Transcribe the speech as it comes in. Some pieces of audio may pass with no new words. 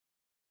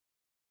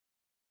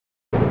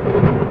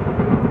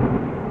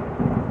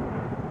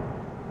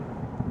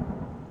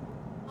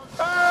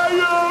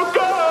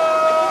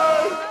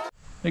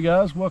Hey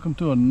guys, welcome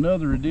to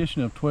another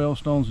edition of 12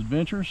 Stones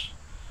Adventures,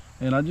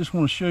 and I just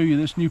want to show you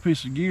this new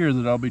piece of gear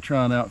that I'll be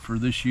trying out for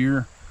this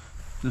year.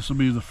 This will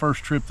be the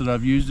first trip that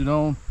I've used it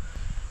on.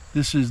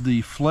 This is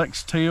the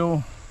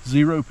Flextail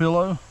Zero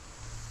Pillow.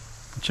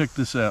 Check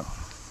this out.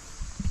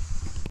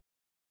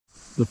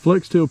 The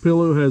Flextail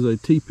pillow has a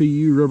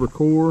TPU rubber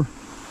core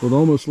with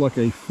almost like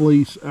a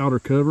fleece outer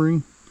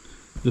covering.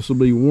 This will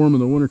be warm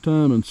in the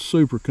wintertime and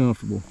super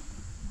comfortable.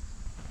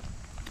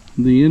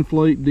 The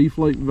inflate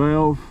deflate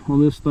valve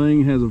on this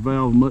thing has a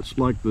valve much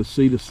like the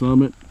Sea to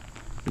Summit.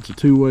 It's a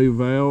two-way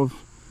valve.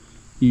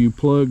 You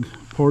plug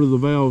part of the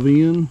valve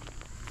in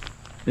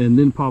and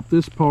then pop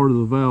this part of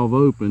the valve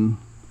open,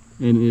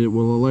 and it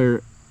will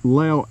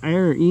allow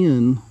air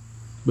in,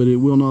 but it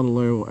will not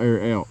allow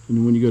air out.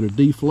 And when you go to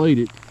deflate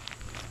it,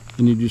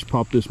 and you just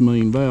pop this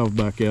main valve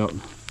back out,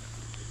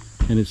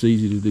 and it's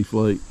easy to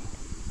deflate.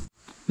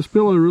 This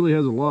pillow really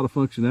has a lot of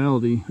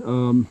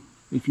functionality.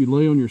 If you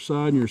lay on your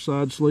side and you're a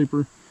side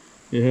sleeper,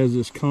 it has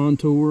this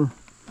contour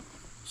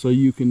so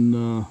you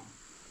can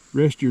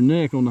rest your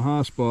neck on the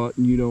high spot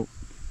and you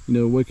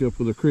don't wake up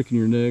with a crick in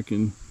your neck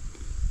and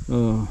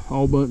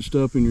all bunched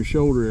up in your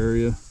shoulder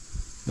area.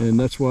 And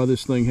that's why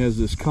this thing has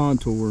this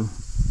contour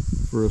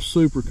for a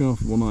super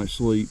comfortable night's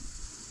sleep.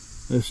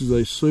 This is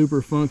a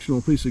super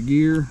functional piece of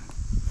gear.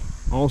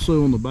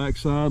 Also on the back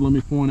side, let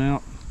me point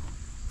out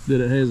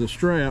that it has a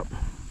strap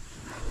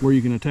where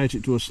you can attach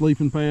it to a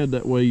sleeping pad.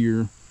 That way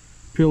your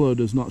pillow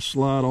does not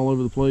slide all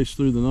over the place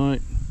through the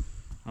night.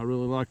 I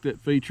really like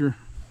that feature.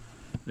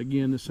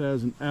 Again, this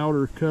has an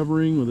outer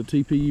covering with a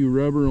TPU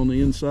rubber on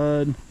the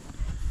inside,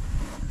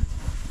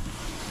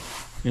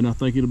 and I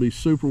think it'll be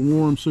super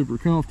warm, super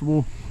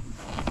comfortable.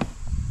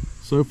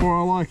 So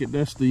far I like it.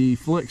 That's the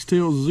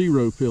Flextail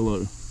Zero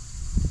Pillow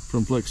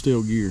from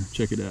Flextail Gear.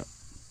 Check it out.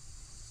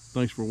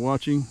 Thanks for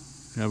watching.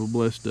 Have a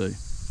blessed day.